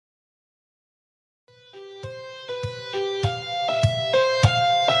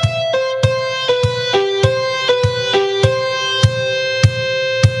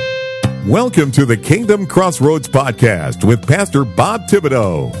Welcome to the Kingdom Crossroads podcast with Pastor Bob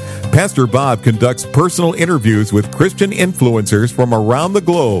Thibodeau. Pastor Bob conducts personal interviews with Christian influencers from around the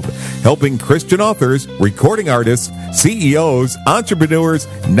globe, helping Christian authors, recording artists, CEOs, entrepreneurs,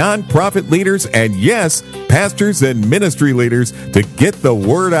 nonprofit leaders, and yes, pastors and ministry leaders to get the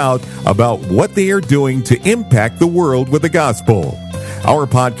word out about what they are doing to impact the world with the gospel. Our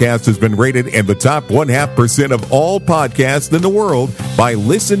podcast has been rated in the top 0.5% of all podcasts in the world by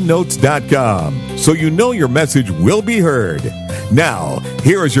listennotes.com, so you know your message will be heard. Now,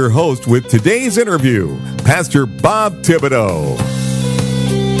 here is your host with today's interview, Pastor Bob Thibodeau.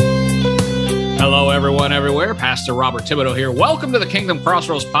 Hello, everyone, everywhere. Pastor Robert Thibodeau here. Welcome to the Kingdom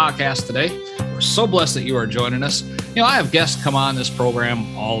Crossroads podcast today. We're so blessed that you are joining us. You know, I have guests come on this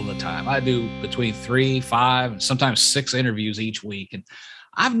program all the time. I do between 3, 5, and sometimes 6 interviews each week. And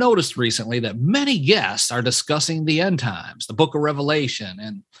I've noticed recently that many guests are discussing the end times, the book of Revelation,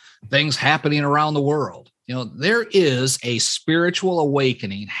 and things happening around the world. You know, there is a spiritual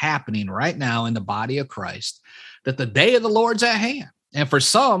awakening happening right now in the body of Christ that the day of the Lord's at hand. And for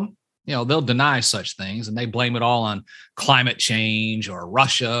some, you know, they'll deny such things and they blame it all on climate change or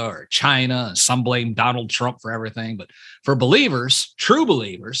Russia or China. And some blame Donald Trump for everything. But for believers, true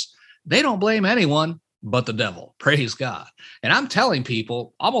believers, they don't blame anyone but the devil. Praise God. And I'm telling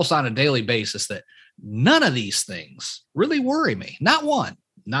people almost on a daily basis that none of these things really worry me. Not one.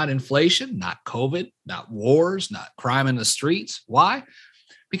 Not inflation, not COVID, not wars, not crime in the streets. Why?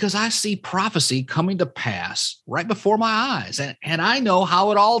 Because I see prophecy coming to pass right before my eyes. And I know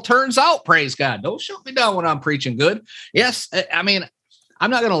how it all turns out, praise God. Don't shoot me down when I'm preaching good. Yes, I mean, I'm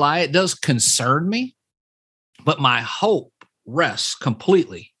not going to lie. It does concern me, but my hope rests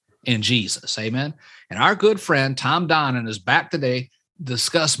completely in Jesus. Amen. And our good friend, Tom Donnan, is back today to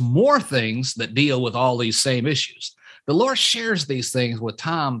discuss more things that deal with all these same issues. The Lord shares these things with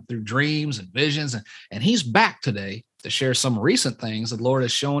Tom through dreams and visions, and he's back today to share some recent things that the Lord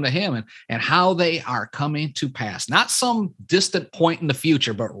has shown to him and how they are coming to pass. Not some distant point in the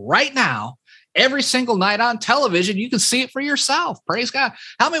future, but right now, every single night on television, you can see it for yourself. Praise God.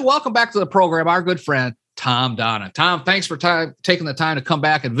 Help me welcome back to the program our good friend, Tom Donnan. Tom, thanks for taking the time to come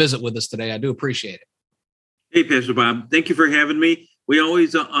back and visit with us today. I do appreciate it. Hey, Pastor Bob. Thank you for having me. We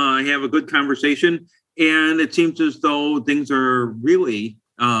always have a good conversation, and it seems as though things are really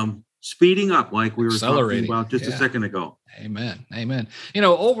speeding up, like we were talking about just a second ago. Amen. Amen. You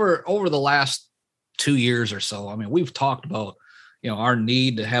know, over the last 2 years or so, I mean, we've talked about, you know, our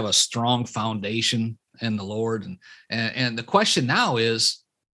need to have a strong foundation in the Lord. And the question now is,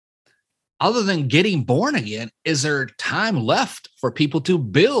 other than getting born again, is there time left for people to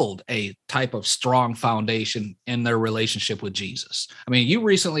build a type of strong foundation in their relationship with Jesus? I mean, you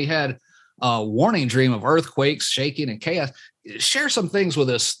recently had a warning dream of earthquakes, shaking, and chaos. Share some things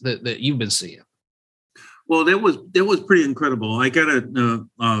with us that you've been seeing. Well, that was pretty incredible. I got to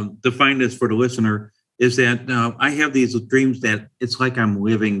define this for the listener, is that I have these dreams that it's like I'm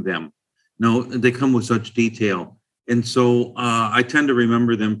living them. No, they come with such detail. And so I tend to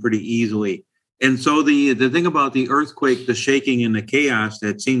remember them pretty easily. And so the thing about the earthquake, the shaking, and the chaos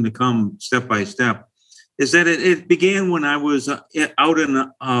that seemed to come step by step is that it began when I was out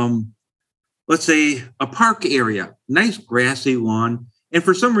in let's say a park area, nice grassy lawn. And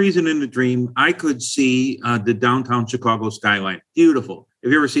for some reason in the dream, I could see the downtown Chicago skyline. Beautiful.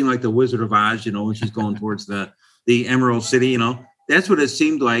 Have you ever seen like the Wizard of Oz, you know, when she's going towards the Emerald City, you know, that's what it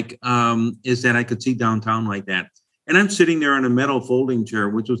seemed like, is that I could see downtown like that. And I'm sitting there on a metal folding chair,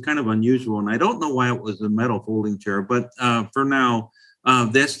 which was kind of unusual. And I don't know why it was a metal folding chair, but for now,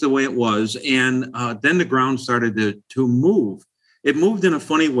 that's the way it was. And then the ground started to move. It moved in a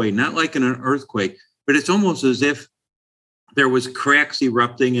funny way, not like in an earthquake, but it's almost as if there was cracks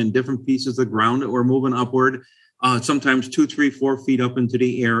erupting in different pieces of ground that were moving upward, sometimes 2, 3, 4 feet up into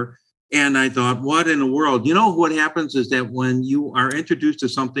the air. And I thought, what in the world? You know, what happens is that when you are introduced to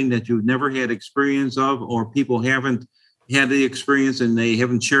something that you've never had experience of, or people haven't had the experience and they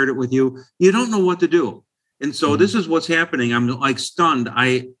haven't shared it with you, you don't know what to do. And so this is what's happening. I'm like stunned.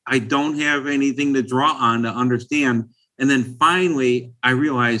 I don't have anything to draw on to understand. And then finally, I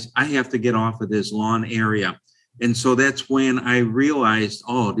realized I have to get off of this lawn area. And so that's when I realized,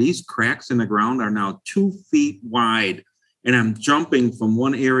 oh, these cracks in the ground are now 2 feet wide. And I'm jumping from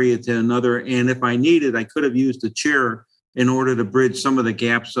one area to another. And if I needed, I could have used a chair in order to bridge some of the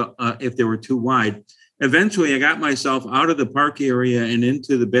gaps if they were too wide. Eventually, I got myself out of the park area and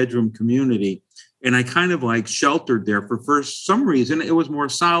into the bedroom community. And I kind of like sheltered there for some reason. It was more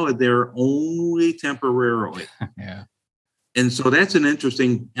solid there, only temporarily. Yeah. And so that's an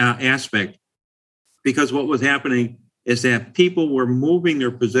interesting aspect, because what was happening is that people were moving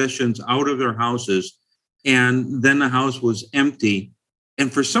their possessions out of their houses, and then the house was empty.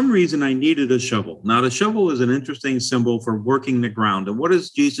 And for some reason, I needed a shovel. Now, the shovel is an interesting symbol for working the ground. And what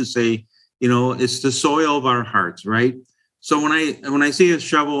does Jesus say? It's the soil of our hearts, right? So when I see a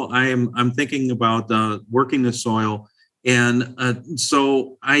shovel, I'm thinking about working the soil. And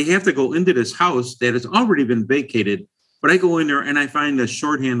so I have to go into this house that has already been vacated, but I go in there and I find a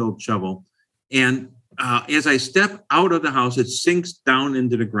short-handled shovel. And as I step out of the house, it sinks down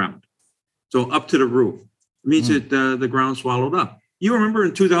into the ground. So up to the roof. It means that the ground swallowed up. You remember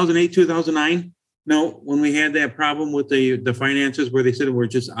in 2008, 2009? No, when we had that problem with the finances where they said we're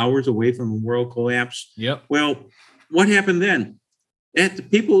just hours away from a world collapse. Yep. Well, what happened then? The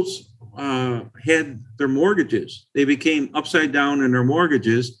people's had their mortgages. They became upside down in their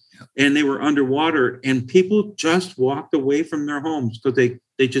mortgages, and they were underwater. And people just walked away from their homes because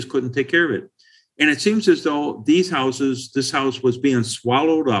they just couldn't take care of it. And it seems as though this house was being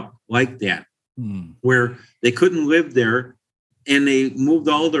swallowed up like that, where they couldn't live there. And they moved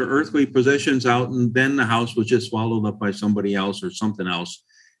all their earthly possessions out, and then the house was just swallowed up by somebody else or something else.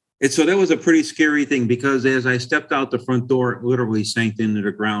 And so that was a pretty scary thing, because as I stepped out the front door, it literally sank into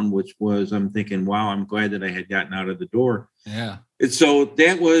the ground, I'm thinking, wow, I'm glad that I had gotten out of the door. Yeah. And so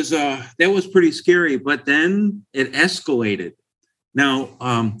that was pretty scary, but then it escalated.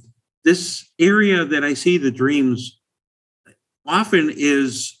 Now, this area that I see the dreams often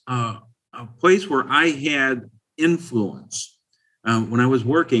is a place where I had influence. When I was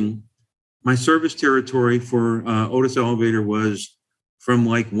working, my service territory for Otis Elevator was from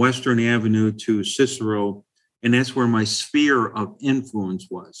like Western Avenue to Cicero, and that's where my sphere of influence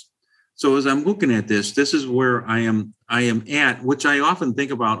was. So as I'm looking at this is where I am at, which I often think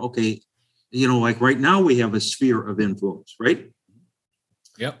about, okay, like right now we have a sphere of influence, right?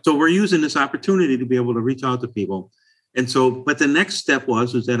 Yep. So we're using this opportunity to be able to reach out to people. And so, but the next step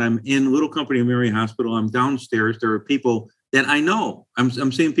was that I'm in Little Company of Mary Hospital. I'm downstairs. There are people that I know.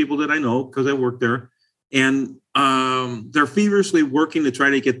 I'm seeing people that I know because I work there. And they're feverishly working to try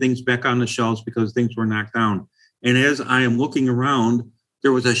to get things back on the shelves because things were knocked down. And as I am looking around,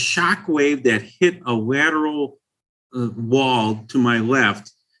 there was a shock wave that hit a lateral wall to my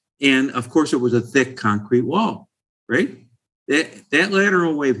left. And of course, it was a thick concrete wall, right? That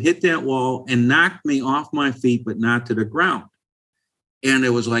lateral wave hit that wall and knocked me off my feet, but not to the ground. And it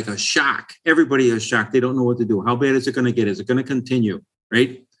was like a shock. Everybody is shocked. They don't know what to do. How bad is it going to get? Is it going to continue?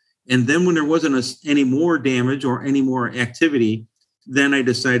 Right? And then when there wasn't any more damage or any more activity, then I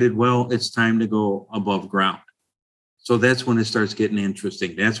decided, well, it's time to go above ground. So that's when it starts getting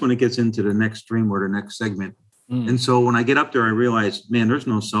interesting. That's when it gets into the next stream or the next segment. And so when I get up there, I realize, man, there's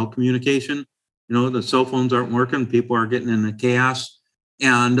no cell communication. The cell phones aren't working. People are getting into chaos.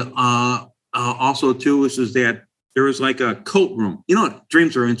 And also, too, is that there was like a coat room.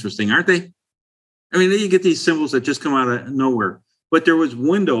 Dreams are interesting, aren't they? I mean, you get these symbols that just come out of nowhere. But there was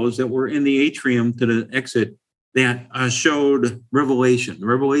windows that were in the atrium to the exit that showed revelation. The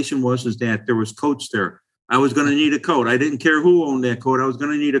revelation was that there was coats there. I was going to need a coat. I didn't care who owned that coat. I was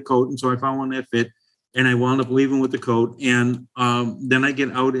going to need a coat. And so I found one that fit. And I wound up leaving with the coat. And then I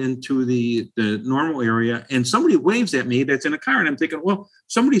get out into the normal area, and somebody waves at me that's in a car. And I'm thinking, well,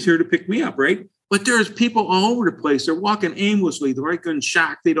 somebody's here to pick me up, right? But there's people all over the place. They're walking aimlessly. They're like in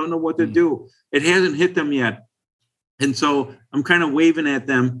shock. They don't know what to do. It hasn't hit them yet. And so I'm kind of waving at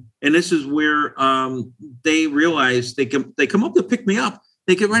them. And this is where they realize they come up to pick me up.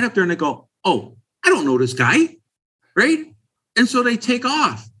 They get right up there and they go, oh, I don't know this guy, right? And so they take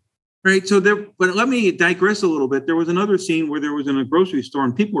off. Right. So but let me digress a little bit. There was another scene where there was in a grocery store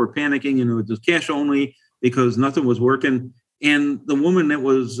and people were panicking, and it was cash only because nothing was working. And the woman that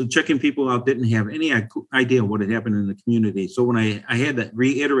was checking people out didn't have any idea what had happened in the community. So when I had that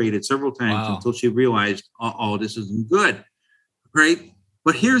reiterated several times until she realized, oh, this isn't good. Right.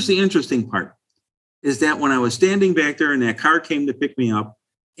 But here's the interesting part is that when I was standing back there and that car came to pick me up,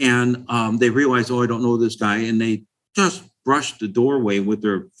 and they realized, oh, I don't know this guy. And they just brushed the doorway with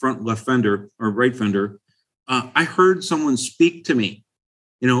their front left fender or right fender. I heard someone speak to me.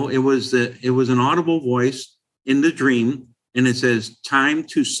 It was an audible voice in the dream, and it says, time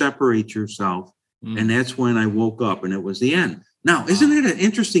to separate yourself. And that's when I woke up, and it was the end. Now, isn't it an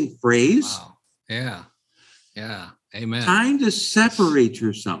interesting phrase? Wow. Yeah. Yeah. Amen. Time to separate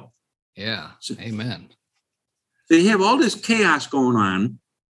yourself. Yeah. Amen. So you have all this chaos going on.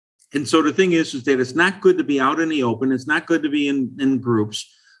 And so the thing is that it's not good to be out in the open. It's not good to be in groups.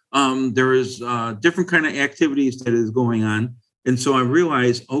 There is different kind of activities that is going on. And so I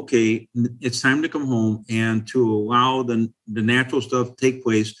realized, okay, it's time to come home and to allow the natural stuff to take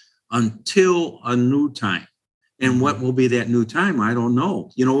place until a new time. And what will be that new time? I don't know.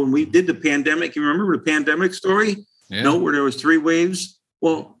 When we did the pandemic, you remember the pandemic story? Yeah. No, where there was 3 waves.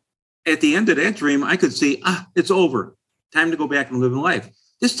 Well, at the end of that dream, I could see, it's over. Time to go back and live in life.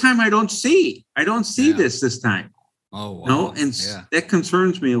 This time I don't see this time. Oh, wow. No, and that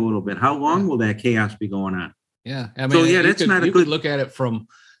concerns me a little bit. How long will that chaos be going on? Yeah. I mean, so that's not a good. You could look at it from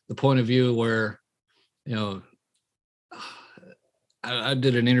the point of view where, I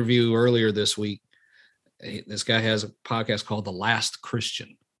did an interview earlier this week. This guy has a podcast called The Last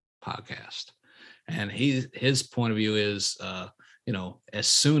Christian Podcast. And his point of view is, as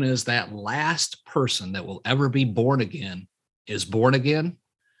soon as that last person that will ever be born again is born again,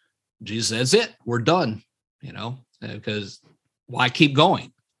 Jesus says, "That's it, we're done," because why keep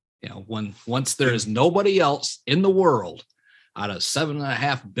going? Once there is nobody else in the world out of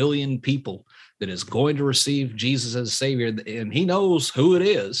 7.5 billion people that is going to receive Jesus as Savior, and he knows who it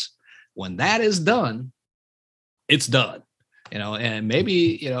is, when that is done, it's done, and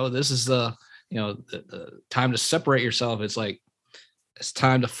maybe, this is the time to separate yourself. It's like, it's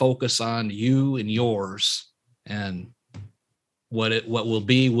time to focus on you and yours, and what will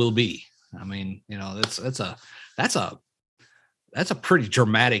be. I mean, that's a pretty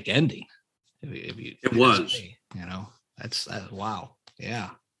dramatic ending. It was, that's wow. Yeah.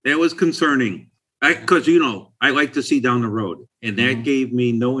 That was concerning. Because, I like to see down the road, and that gave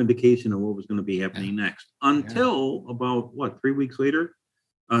me no indication of what was going to be happening next until about 3 weeks later.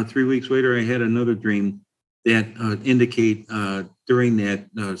 3 weeks later, I had another dream that indicate during that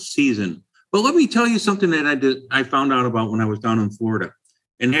season. But let me tell you something that I found out about when I was down in Florida,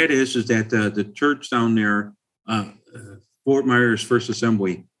 and that is that the church down there, Fort Myers First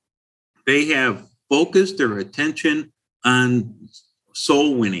Assembly, they have focused their attention on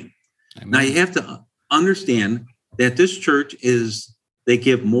soul winning. Amen. Now, you have to understand that this church they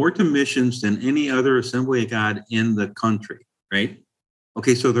give more to missions than any other Assembly of God in the country, right?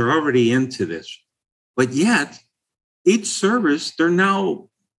 Okay, so they're already into this. But yet, each service, they're now,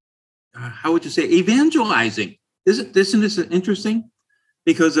 how would you say, evangelizing. Isn't this interesting?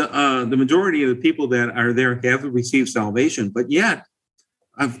 Because the majority of the people that are there have received salvation. But yet,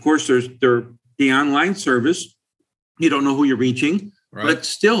 of course, there's the online service. You don't know who you're reaching. Right. But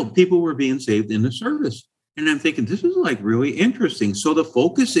still, people were being saved in the service. And I'm thinking, this is really interesting. So the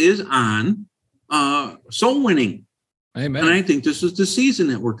focus is on soul winning. Amen. And I think this is the season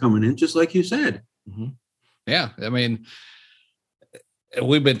that we're coming in, just like you said. Mm-hmm. Yeah. I mean,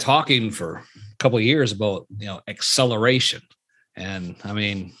 we've been talking for a couple of years about, acceleration. And I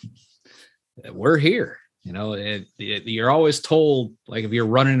mean, we're here. You're always told, like, if you're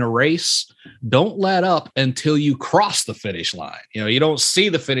running a race, don't let up until you cross the finish line. You don't see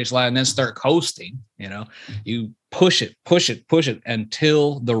the finish line and then start coasting. You push it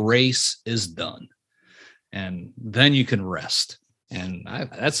until the race is done, and then you can rest. And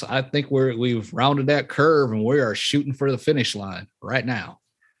I think we've rounded that curve, and we are shooting for the finish line right now.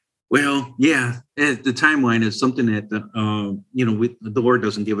 Well, yeah, the timeline is something that the Lord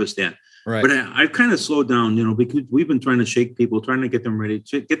doesn't give us that. Right. But I've kind of slowed down, because we've been trying to shake people, trying to get them ready,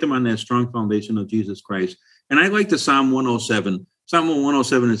 to get them on that strong foundation of Jesus Christ. And I like the Psalm 107. Psalm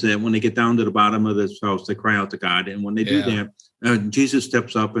 107 is that when they get down to the bottom of this house, they cry out to God. And when they do that, Jesus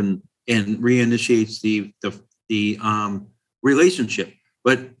steps up and reinitiates the relationship.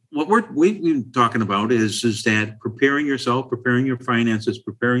 But what we've been talking about is that preparing yourself, preparing your finances,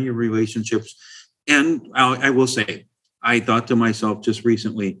 preparing your relationships. And I will say, I thought to myself just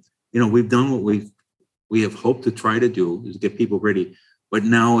recently, we've done what we have hoped to try to do, is get people ready. But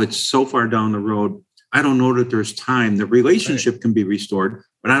now it's so far down the road. I don't know that there's time. The relationship can be restored,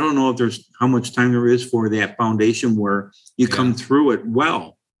 but I don't know if there's how much time there is for that foundation where you come through it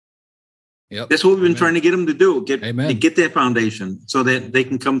well. Yep. That's what we've been trying to get them to do, get that foundation so that they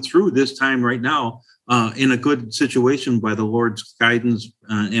can come through this time right now in a good situation by the Lord's guidance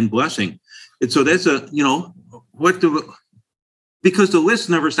and blessing. And so that's because the list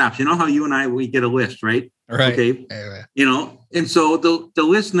never stops. You know how you and I, we get a list, right? Right. Okay. And so the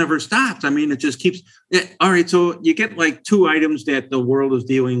list never stops. I mean, it just keeps. All right. So you get like 2 items that the world is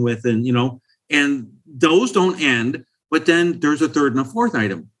dealing with, and those don't end. But then there's a 3rd and a 4th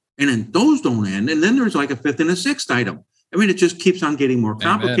item. And then those don't end. And then there's like a 5th and a 6th item. I mean, it just keeps on getting more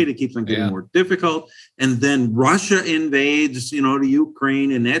complicated, keeps on getting more difficult. And then Russia invades, the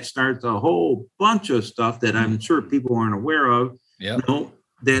Ukraine, and that starts a whole bunch of stuff that I'm sure people aren't aware of,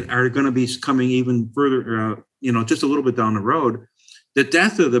 that are going to be coming even further, just a little bit down the road. The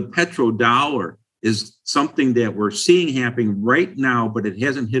death of the petrodollar is something that we're seeing happening right now, but it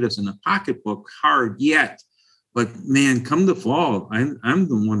hasn't hit us in the pocketbook hard yet. But man, come the fall, I'm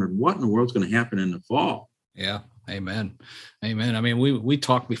wondering what in the world's going to happen in the fall. Yeah. Amen. Amen. I mean, we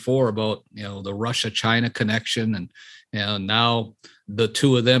talked before about, the Russia-China connection, and now the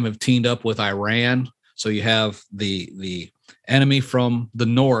two of them have teamed up with Iran. So you have the enemy from the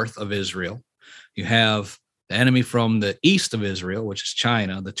north of Israel. You have the enemy from the east of Israel, which is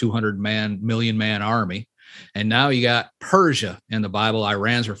China, the 200 million man army. And now you got Persia in the Bible.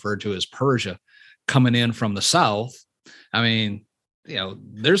 Iran's referred to as Persia coming in from the south. I mean,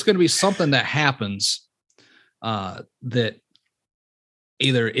 there's going to be something that happens that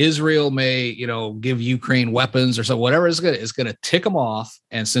either Israel may, give Ukraine weapons or so, whatever is going to tick them off.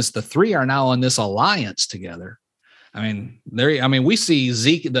 And since the three are now in this alliance together, we see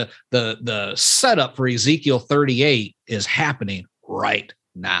the setup for Ezekiel 38 is happening right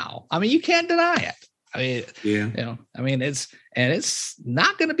now. I mean, you can't deny it. It's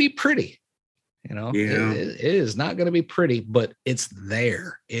not going to be pretty. It is not going to be pretty, but it's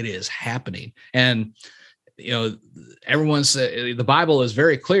there. It is happening. And, everyone said the Bible is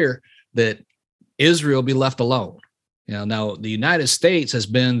very clear that Israel be left alone. Now the United States has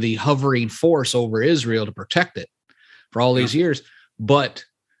been the hovering force over Israel to protect it for all these years. But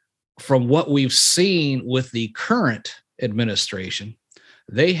from what we've seen with the current administration,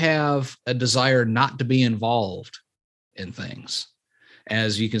 they have a desire not to be involved in things.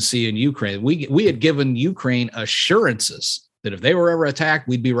 As you can see in Ukraine, we had given Ukraine assurances that if they were ever attacked,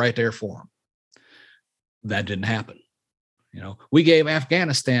 we'd be right there for them. That didn't happen. We gave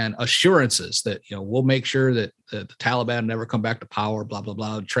Afghanistan assurances that, we'll make sure that the Taliban never come back to power, blah, blah,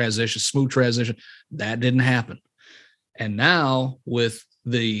 blah, smooth transition. That didn't happen. And now with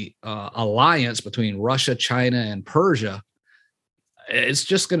the alliance between Russia, China, and Persia, it's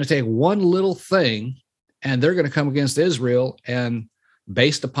just going to take one little thing and they're going to come against Israel. And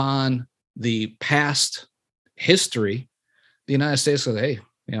based upon the past history, the United States says, hey,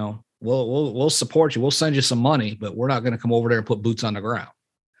 we'll support you. We'll send you some money, but we're not going to come over there and put boots on the ground.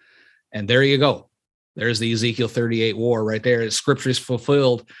 And there you go. There's the Ezekiel 38 war right there. The scripture is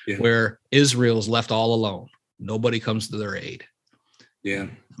fulfilled where Israel's left all alone. Nobody comes to their aid. Yeah.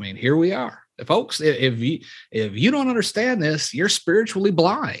 Here we are. Folks, if you don't understand this, you're spiritually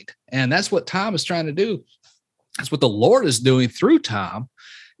blind. And that's what Tom is trying to do. That's what the Lord is doing through Tom,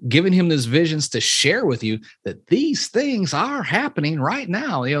 giving him these visions to share with you that these things are happening right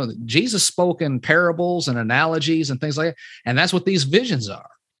now. Jesus spoke in parables and analogies and things like that. And that's what these visions are,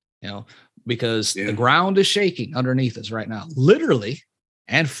 because the ground is shaking underneath us right now, literally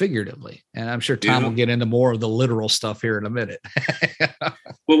and figuratively. And I'm sure Tom will get into more of the literal stuff here in a minute.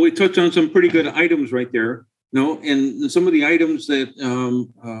 Well, we touched on some pretty good items right there. And some of the items that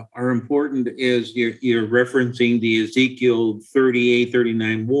are important is you're referencing the Ezekiel 38,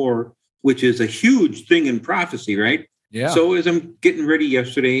 39 war, which is a huge thing in prophecy, right? Yeah. So as I'm getting ready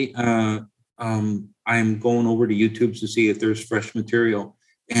yesterday, I'm going over to YouTube to see if there's fresh material.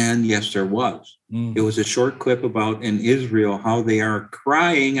 And yes, there was. It was a short clip about in Israel, how they are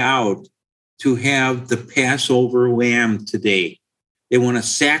crying out to have the Passover lamb today. They want to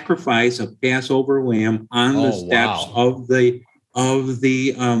sacrifice a Passover lamb on the steps of the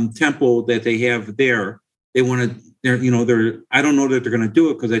temple that they have there. They want to, I don't know that they're going to do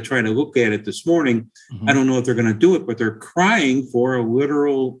it because I tried to look at it this morning. Mm-hmm. I don't know if they're going to do it, but they're crying for a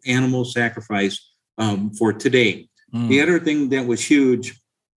literal animal sacrifice for today. The other thing that was huge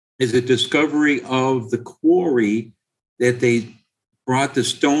is the discovery of the quarry that they brought the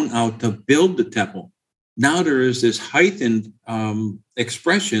stone out to build the temple. Now there is this heightened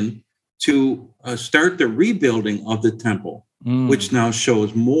expression to start the rebuilding of the temple, which now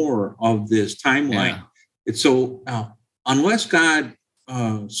shows more of this timeline. Yeah. It's so unless God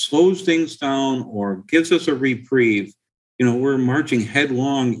slows things down or gives us a reprieve, we're marching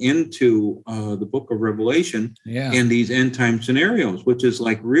headlong into the book of Revelation and these end time scenarios, which is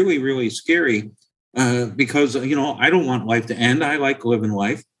like really, really scary because, I don't want life to end. I like living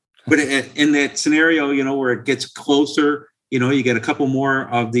life. But in that scenario, where it gets closer, you get a couple more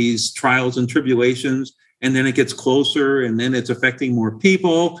of these trials and tribulations, and then it gets closer, and then it's affecting more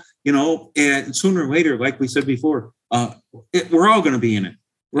people, and sooner or later, like we said before, we're all going to be in it.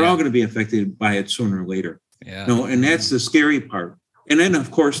 We're all going to be affected by it sooner or later. Yeah. And that's the scary part. And then, of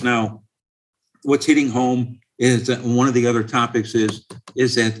course, now what's hitting home is that one of the other topics is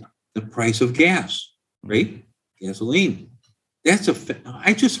that the price of gas, right? Gasoline.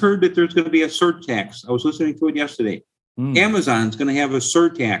 I just heard that there's going to be a surtax. I was listening to it yesterday. Amazon's going to have a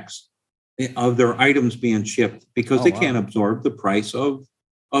surtax of their items being shipped because they can't absorb the price of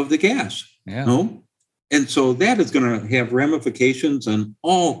the gas. Yeah. No? And so that is going to have ramifications on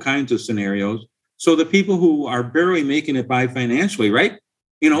all kinds of scenarios. So the people who are barely making it by financially, right?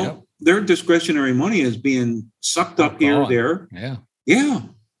 their discretionary money is being sucked up here or there. Yeah. Yeah.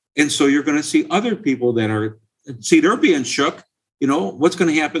 And so you're going to see other people they're being shook. What's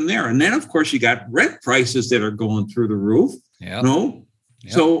going to happen there? And then, of course, you got rent prices that are going through the roof. Yeah.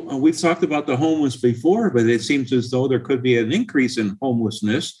 Yep. So we've talked about the homeless before, but it seems as though there could be an increase in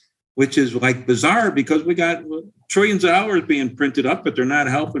homelessness, which is like bizarre because we got trillions of dollars being printed up, but they're not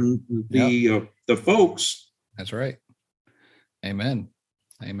helping the folks. That's right. Amen.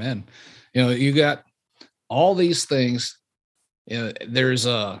 You got all these things. I've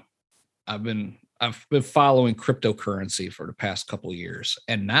been following cryptocurrency for the past couple of years,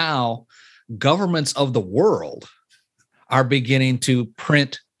 and now governments of the world are beginning to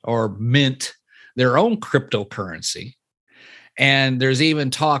print or mint their own cryptocurrency. And there's even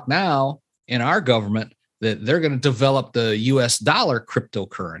talk now in our government that they're going to develop the US dollar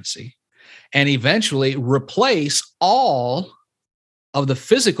cryptocurrency and eventually replace all of the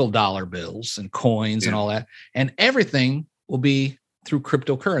physical dollar bills and coins and all that. And everything will be through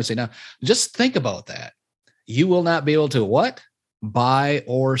cryptocurrency. Now, just think about that. You will not be able to what? Buy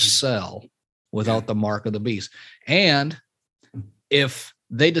or sell without the mark of the beast. And if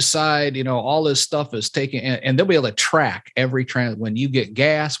they decide, all this stuff is taken, and they'll be able to track every when you get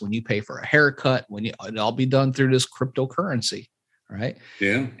gas, when you pay for a haircut, it'll all be done through this cryptocurrency, right?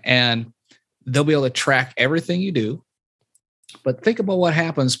 Yeah. And they'll be able to track everything you do. But think about what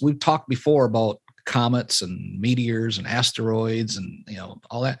happens. We've talked before about comets and meteors and asteroids and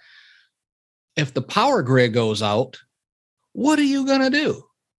all that. If the power grid goes out, what are you going to do?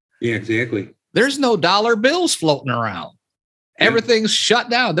 Yeah, exactly. There's no dollar bills floating around. Yeah. Everything's shut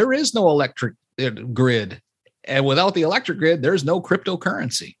down. There is no electric grid. And without the electric grid, there's no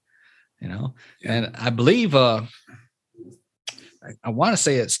cryptocurrency, And I believe, I want to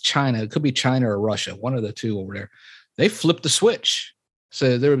say it's China. It could be China or Russia, one of the two over there. They flipped the switch.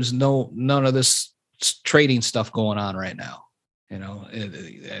 So there was none of this trading stuff going on right now.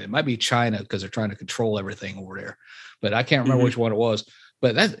 It might be China because they're trying to control everything over there, but I can't remember which one it was.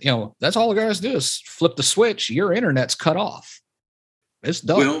 But that's all the guys do is flip the switch. Your internet's cut off. It's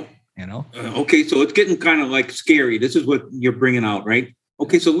done. Well, okay, so it's getting kind of like scary. This is what you're bringing out, right?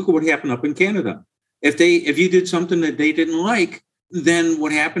 Okay, so look at what happened up in Canada. If you did something that they didn't like, then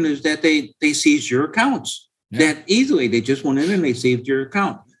what happened is that they seized your accounts. Yeah. That easily. They just went in and they saved your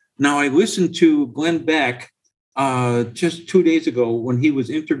account. Now, I listened to Glenn Beck just 2 days ago when he was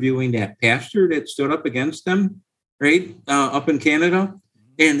interviewing that pastor that stood up against them, right, up in Canada.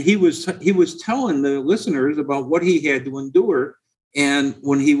 And he was telling the listeners about what he had to endure and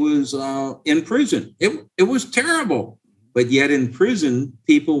when he was in prison. It was terrible. But yet in prison,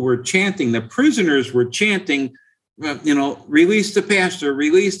 people were chanting. The prisoners were chanting, release the pastor,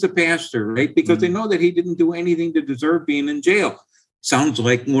 right? Because they know that he didn't do anything to deserve being in jail. Sounds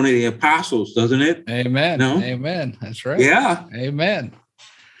like one of the apostles, doesn't it? Amen. No? Amen. That's right. Yeah. Amen.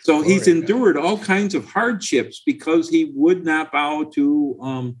 So he's endured all kinds of hardships because he would not bow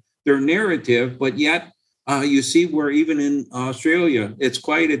to their narrative. But yet you see where even in Australia, it's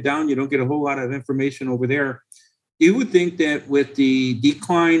quieted down. You don't get a whole lot of information over there. You would think that with the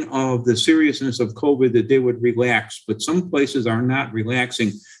decline of the seriousness of COVID that they would relax, but some places are not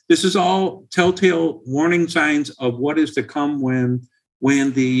relaxing. This is all telltale warning signs of what is to come when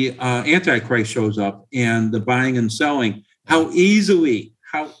the Antichrist shows up and the buying and selling. How easily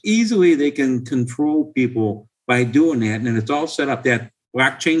they can control people by doing that. And it's all set up. That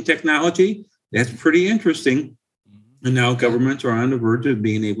blockchain technology, that's pretty interesting. And now governments are on the verge of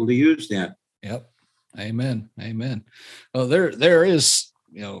being able to use that. Yep. Amen. Well, there is,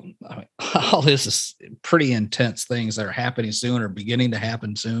 all this is pretty intense things that are happening soon or beginning to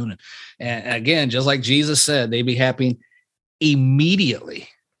happen soon. And again, just like Jesus said, they'd be happening immediately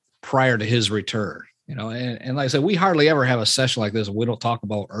prior to his return, and like I said, we hardly ever have a session like this. We don't talk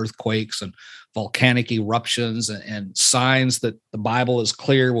about earthquakes and volcanic eruptions and signs that the Bible is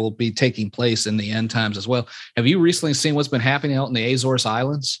clear will be taking place in the end times as well. Have you recently seen what's been happening out in the Azores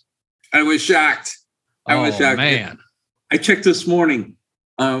Islands? I was shocked. Man. I checked this morning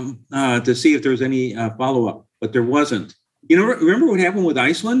to see if there was any follow-up, but there wasn't. Remember what happened with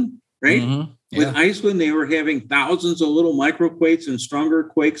Iceland, right? Mm-hmm. Yeah. With Iceland, they were having thousands of little microquakes and stronger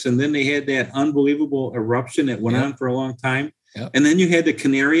quakes, and then they had that unbelievable eruption that went on for a long time. Yep. And then you had the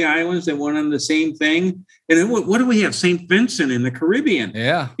Canary Islands that went on the same thing. And then what do we have? St. Vincent in the Caribbean,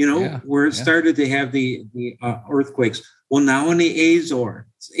 where it started to have the earthquakes. Well, now in the Azores,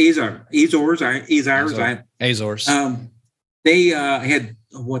 they had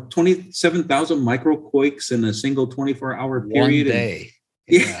 27,000 microquakes in a single 24-hour period. 1 day.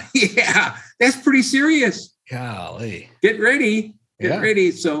 Yeah, that's pretty serious. Golly. Get ready.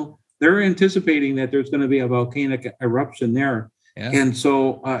 So they're anticipating that there's going to be a volcanic eruption there. Yeah. And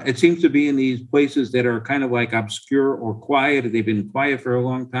so it seems to be in these places that are kind of like obscure or quiet. They've been quiet for a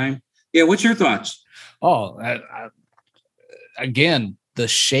long time. Yeah. What's your thoughts? Oh, again, the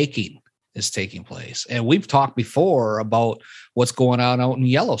shaking is taking place. And we've talked before about what's going on out in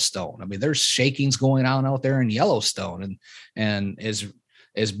Yellowstone. I mean, there's shakings going on out there in Yellowstone, and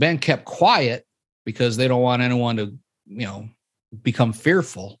it's been kept quiet because they don't want anyone to, become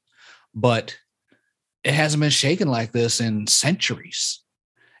fearful. But it hasn't been shaken like this in centuries.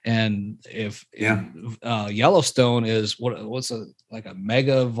 And if Yellowstone is what's a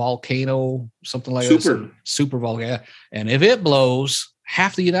mega volcano, something like that, super volcano, and if it blows,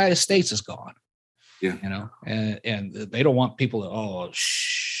 half the United States is gone. Yeah, and they don't want people to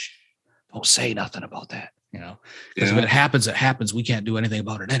don't say nothing about that, because if it happens, it happens. We can't do anything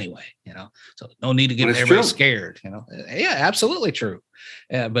about it anyway, So no need to get everybody scared, Yeah, absolutely true.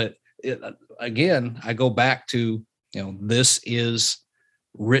 But again, I go back to this is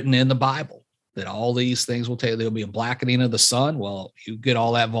written in the Bible that all these things will tell you. There'll be a blackening of the sun. Well, you get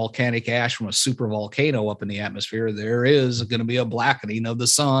all that volcanic ash from a super volcano up in the atmosphere, there is going to be a blackening of the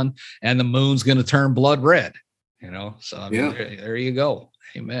sun, and the moon's going to turn blood red. So there you go.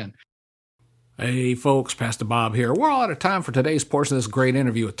 Amen. Hey folks, Pastor Bob here. We're all out of time for today's portion of this great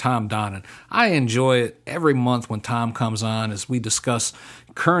interview with Tom Donnan. I enjoy it every month when Tom comes on as we discuss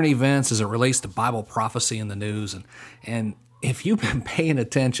current events as it relates to Bible prophecy in the news. And if you've been paying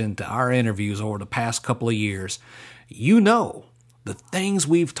attention to our interviews over the past couple of years, the things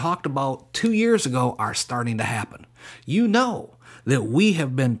we've talked about 2 years ago are starting to happen. That we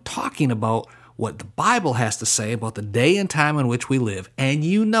have been talking about what the Bible has to say about the day and time in which we live. And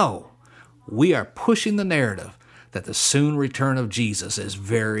we are pushing the narrative that the soon return of Jesus is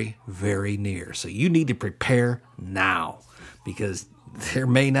very, very near. So you need to prepare now, because there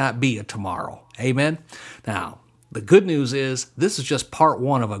may not be a tomorrow. Amen? Now, the good news is this is just part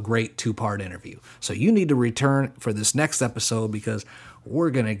one of a great 2-part interview. So you need to return for this next episode, because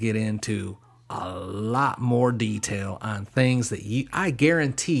we're going to get into a lot more detail on things that I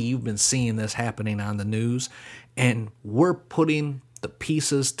guarantee you've been seeing this happening on the news, and we're putting the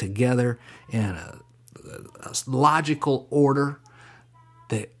pieces together in a logical order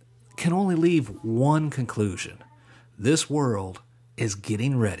that can only leave one conclusion. This world is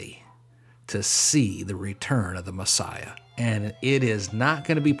getting ready to see the return of the Messiah, and it is not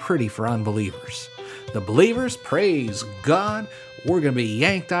going to be pretty for unbelievers. The believers, praise God, we're going to be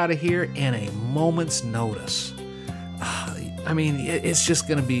yanked out of here in a moment's notice. It's just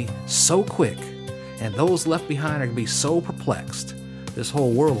going to be so quick, and those left behind are going to be so perplexed. This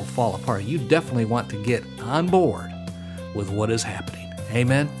whole world will fall apart. You definitely want to get on board with what is happening.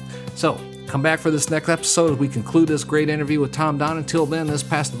 Amen? So, come back for this next episode as we conclude this great interview with Tom Donnan. Until then, this is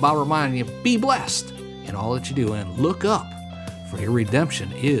Pastor Bob reminding you, be blessed in all that you do, and look up, for your redemption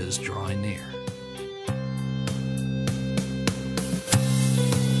is drawing near.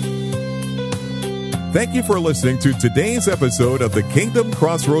 Thank you for listening to today's episode of the Kingdom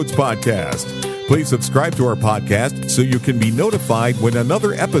Crossroads Podcast. Please subscribe to our podcast so you can be notified when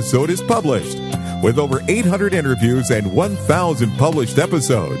another episode is published. With over 800 interviews and 1,000 published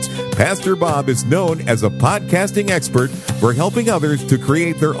episodes, Pastor Bob is known as a podcasting expert for helping others to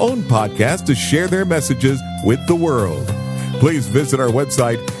create their own podcast to share their messages with the world. Please visit our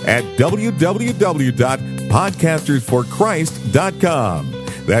website at www.podcastersforchrist.com.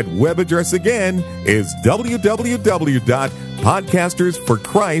 That web address again is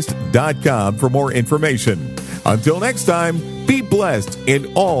www.podcastersforchrist.com for more information. Until next time, be blessed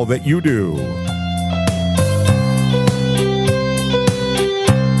in all that you do.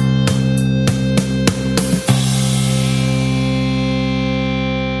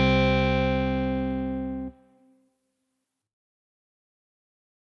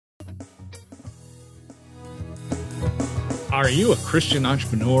 Are you a Christian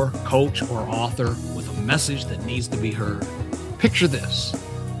entrepreneur, coach, or author with a message that needs to be heard? Picture this: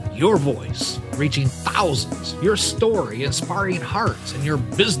 your voice reaching thousands, your story inspiring hearts, and your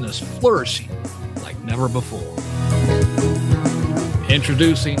business flourishing like never before.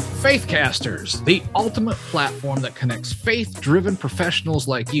 Introducing Faithcasters, the ultimate platform that connects faith-driven professionals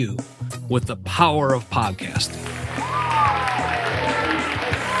like you with the power of podcasting.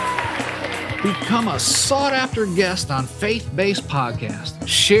 Become a sought-after guest on faith-based podcasts.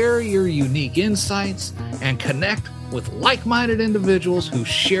 Share your unique insights and connect with like-minded individuals who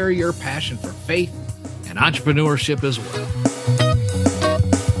share your passion for faith and entrepreneurship as well.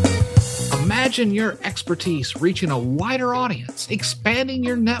 Imagine your expertise reaching a wider audience, expanding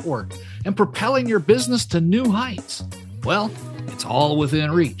your network, and propelling your business to new heights. Well, it's all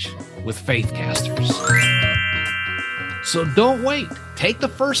within reach with Faithcasters. So don't wait. Take the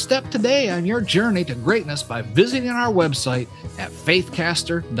first step today on your journey to greatness by visiting our website at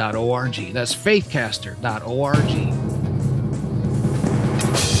faithcaster.org. That's faithcaster.org.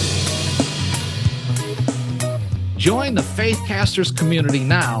 Join the Faithcasters community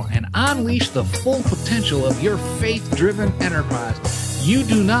now and unleash the full potential of your faith-driven enterprise. You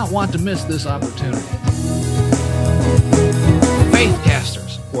do not want to miss this opportunity.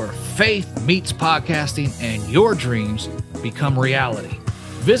 Faithcasters, where faith meets podcasting and your dreams become reality.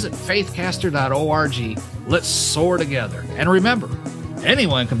 Visit faithcaster.org. Let's soar together. And remember,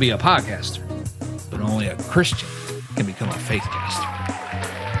 anyone can be a podcaster, but only a Christian can become a faithcaster.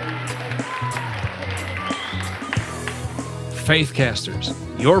 Faithcasters,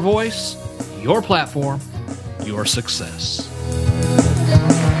 your voice, your platform, your success.